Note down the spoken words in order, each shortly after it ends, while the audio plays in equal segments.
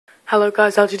Hello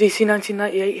guys, LGDC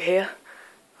 1998 here,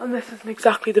 and this isn't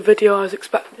exactly the video I was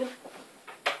expecting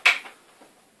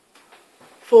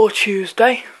for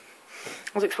Tuesday.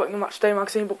 I was expecting the Match Day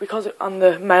magazine, and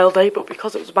the Mail Day, but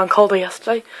because it was a bank holiday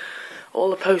yesterday, all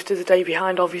the post is a day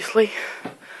behind, obviously,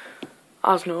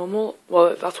 as normal.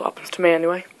 Well, that's what happens to me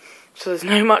anyway. So there's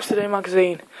no Match Day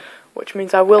magazine, which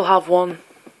means I will have one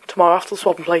tomorrow after the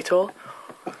Swap and Play tour.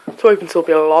 So I think there'll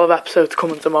be a lot of episodes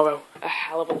coming tomorrow, a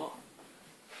hell of a lot.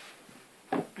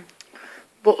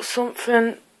 But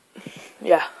something,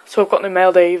 yeah, so I've got no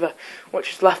Mail Day either,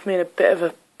 which has left me in a bit of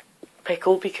a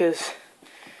pickle because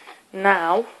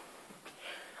now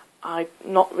I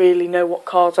not really know what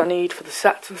cards I need for the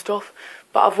sets and stuff,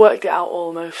 but I've worked it out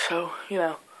almost, so, you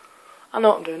know, I know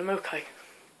what I'm doing, I'm okay.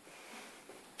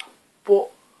 But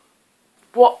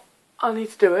what I need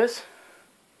to do is,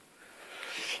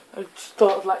 I just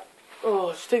thought of like,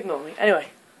 oh, just ignore me. Anyway,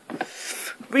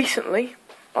 recently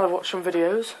I watched some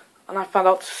videos, and I found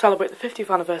out to celebrate the 50th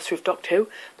anniversary of Doctor Who,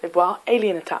 they brought out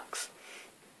Alien Attacks.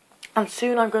 And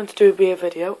soon I'm going to do a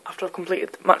video, after I've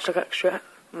completed Match Day Extra,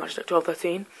 Match Day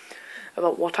 1213,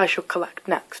 about what I should collect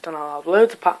next. And I'll have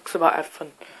loads of packs about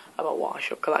everything, about what I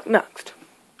should collect next.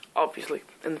 Obviously,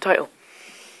 in the title.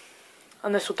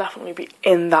 And this will definitely be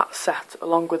in that set,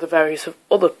 along with the various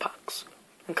other packs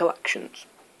and collections.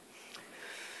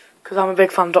 Because I'm a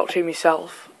big fan of Doctor Who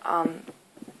myself, and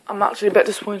I'm actually a bit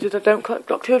disappointed I don't collect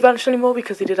Doctor Who Adventure anymore,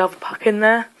 because they did have a pack in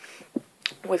there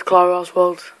with Clara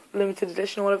Oswald limited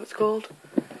edition or whatever it's called,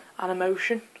 and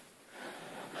Emotion.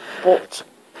 But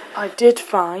I did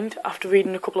find, after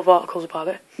reading a couple of articles about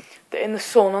it, that in the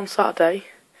Sun on Saturday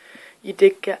you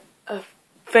did get a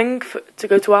thing to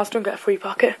go to Asda and get a free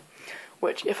packet,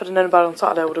 which if I'd have known about it on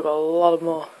Saturday I would have got a lot of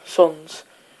more Suns,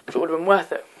 because it would have been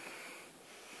worth it,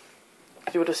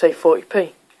 because you would have saved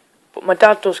 40p. But my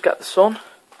dad does get the Sun,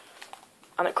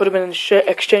 and it could have been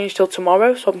exchanged till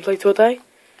tomorrow, so I can play till a day.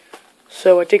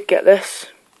 So I did get this,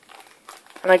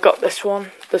 and I got this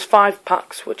one. There's 5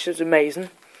 packs, which is amazing,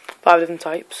 5 different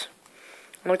types.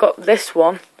 And I got this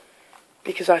one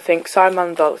because I think Cyberman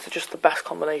and Daleks are just the best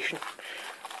combination.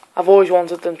 I've always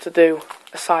wanted them to do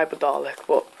a Cyber Dalek,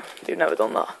 but they've never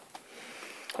done that.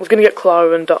 I was going to get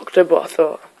Clara and Doctor, but I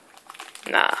thought,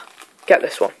 nah, get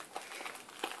this one.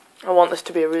 I want this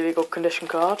to be a really good condition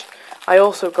card. I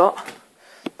also got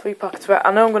 3 packets of it.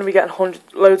 I know I'm going to be getting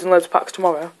loads and loads of packs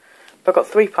tomorrow, but I got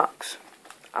 3 packs.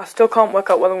 I still can't work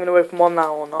out whether I'm going to open one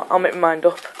now or not. I'll make my mind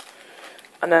up.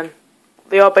 And then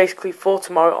they are basically for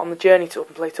tomorrow on the journey to Up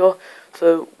and Play Tour.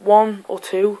 So 1 or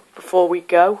 2 before we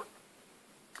go,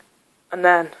 and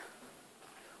then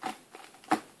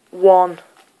 1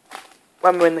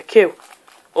 when we're in the queue,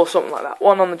 or something like that.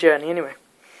 1 on the journey anyway.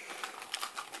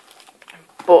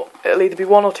 But it'll either be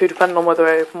 1 or 2 depending on whether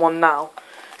I open one now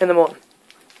in the morning,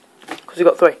 because we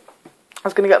got 3. I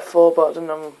was going to get 4, but I didn't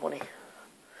have enough money.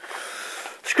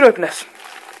 Just going to open this.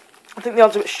 I think the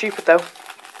odds are a bit stupid though.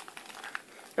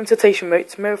 Insertion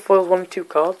rates, mirror foils 1 in 2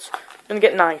 cards. I'm going to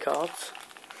get 9 cards.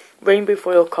 Rainbow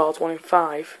foil cards 1 in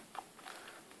 5.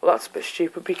 Well, that's a bit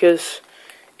stupid, because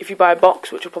if you buy a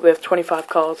box, which will probably have 25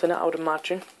 cards in it, I would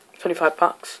imagine, 25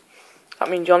 packs, that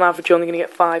means on average you're only going to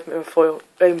get 5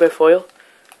 rainbow foil.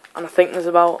 And I think there's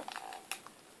about,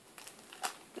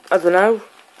 I don't know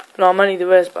how many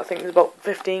there is, but I think there's about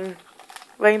 15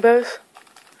 rainbows.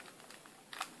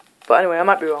 But anyway, I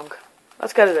might be wrong.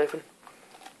 Let's get it open.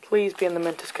 Please be in the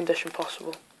mintest condition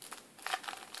possible.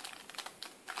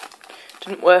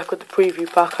 Didn't work with the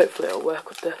preview pack, hopefully it'll work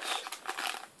with this.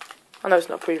 I know it's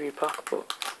not a preview pack,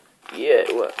 but yeah,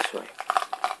 it works. Right.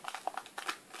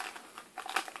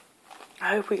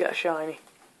 I hope we get a shiny.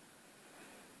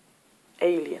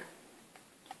 Alien.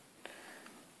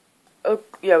 Oh,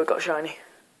 yeah, we got a shiny.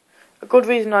 A good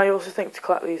reason I also think to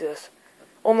collect these is,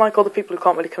 unlike other people who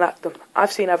can't really connect them,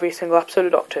 I've seen every single episode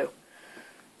of Doctor Who,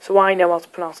 so I know how to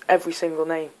pronounce every single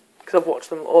name, because I've watched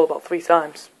them all about 3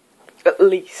 times, at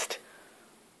least.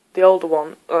 The older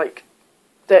one, like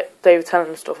David Tennant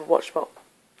and stuff, I've watched about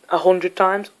 100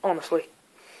 times, honestly.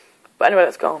 But anyway,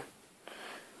 let's go on.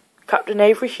 Captain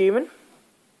Avery, human.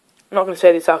 I'm not going to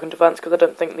say the attack and defence because I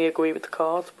don't think they agree with the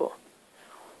cards, but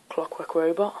Clockwork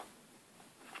Robot.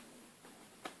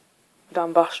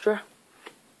 Dan Bastra.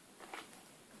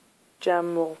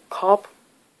 General Cobb.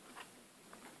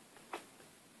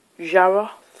 Jaroth.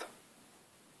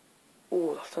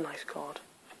 Ooh, that's a nice card.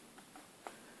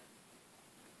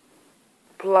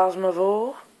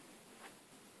 Plasmavore.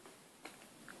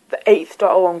 The 8th Doctor.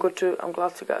 Oh, I'm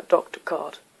glad to get a Doctor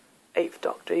card. 8th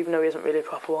Doctor, even though he isn't really a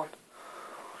proper one.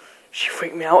 She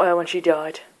freaked me out when she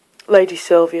died. Lady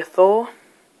Sylvia Thor.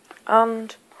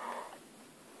 And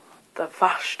the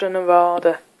Vashta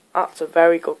Nevada. That's a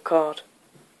very good card.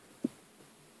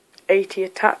 80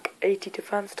 attack, 80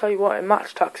 defense. Tell you what, in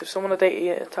match attacks, if someone had 80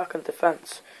 attack and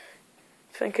defense,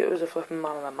 I think it was a flipping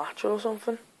man in a match or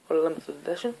something, or a limited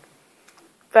edition.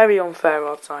 Very unfair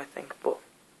odds, I think, but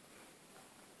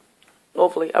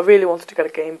lovely. I really wanted to get a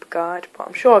game guide, but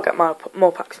I'm sure I'll get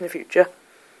more packs in the future.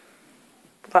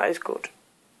 But that is good.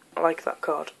 I like that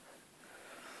card.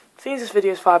 Since this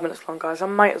video is 5 minutes long, guys, I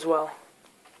might as well.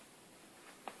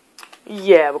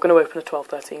 Yeah, we're going to open a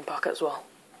 12-13 pack as well.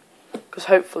 Because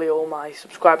hopefully all my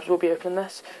subscribers will be opening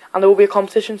this. And there will be a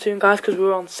competition soon, guys, because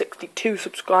we're on 62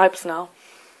 subscribers now.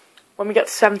 When we get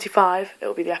to 75, it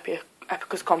will be the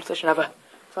epicest competition ever.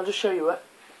 So I'll just show you it.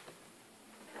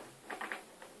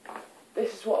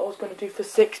 This is what I was going to do for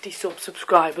 60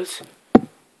 subscribers.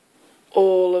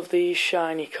 All of these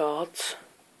shiny cards.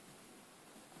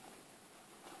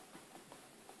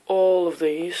 All of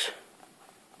these.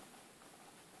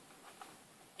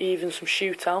 Even some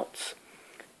shootouts.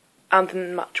 And a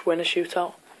match winner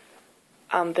shootout.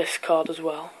 And this card as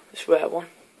well. This rare one.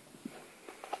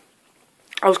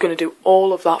 I was going to do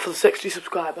all of that for the 60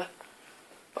 subscriber.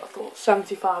 But I thought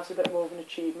 75 is a bit more of an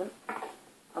achievement.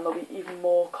 And there'll be even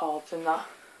more cards in that.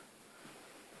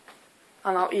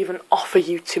 And I'll even offer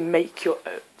you to make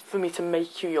for me to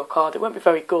make you your card. It won't be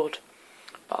very good.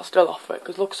 But I'll still offer it.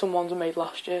 Because look, some ones I made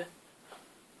last year.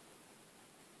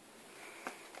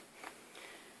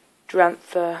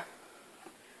 Drentha.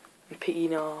 And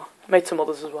Pienaar. Made some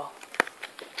others as well.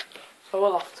 So I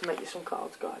will have to make you some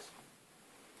cards, guys.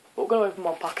 But we're going to open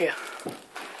one pack here.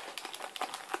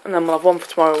 And then we'll have one for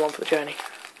tomorrow and one for the journey.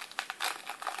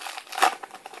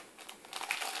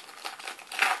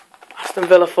 Aston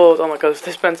Villa forward. Oh my god,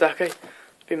 this Benteke. It's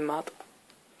been mad.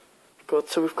 Good,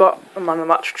 so we've got a man of the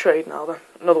match trade now then.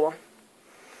 Another one.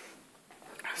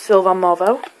 Sylvain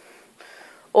Marvel.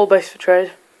 All base for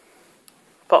trade.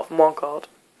 Apart from one card.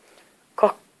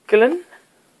 Coquelin.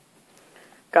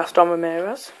 Gaston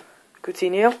Ramirez.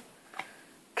 Coutinho.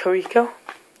 Carico.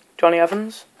 Johnny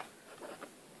Evans.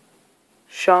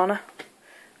 Shana.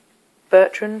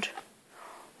 Bertrand.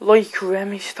 Loic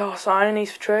Remy star signing,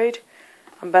 he's for trade.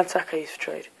 And Benteke, he's for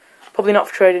trade. Probably not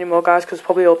for trade anymore, guys, because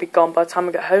probably all be gone by the time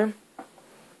we get home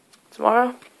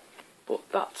tomorrow. But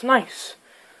that's nice.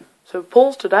 So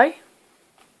pulls today.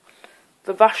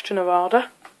 The Vashta Nevada.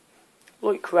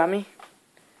 Loic Remy.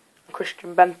 And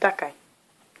Christian Benteke.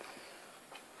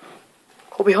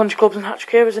 Could be 100 clubs and hatch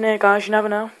carriers in here, guys, you never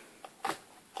know.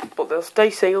 But they'll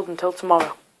stay sealed until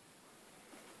tomorrow.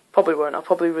 Probably won't. I'll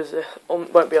probably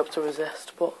won't be able to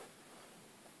resist, but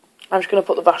I'm just going to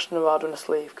put the Vashta Nevada in a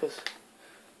sleeve because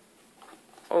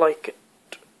I like it.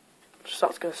 So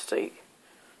that's going to stay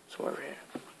somewhere over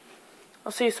here.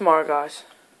 I'll see you tomorrow, guys,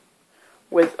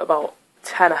 with about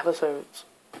 10 episodes.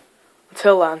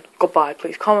 Until then, goodbye.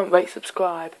 Please comment, rate,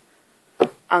 subscribe,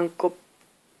 and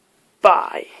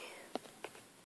goodbye.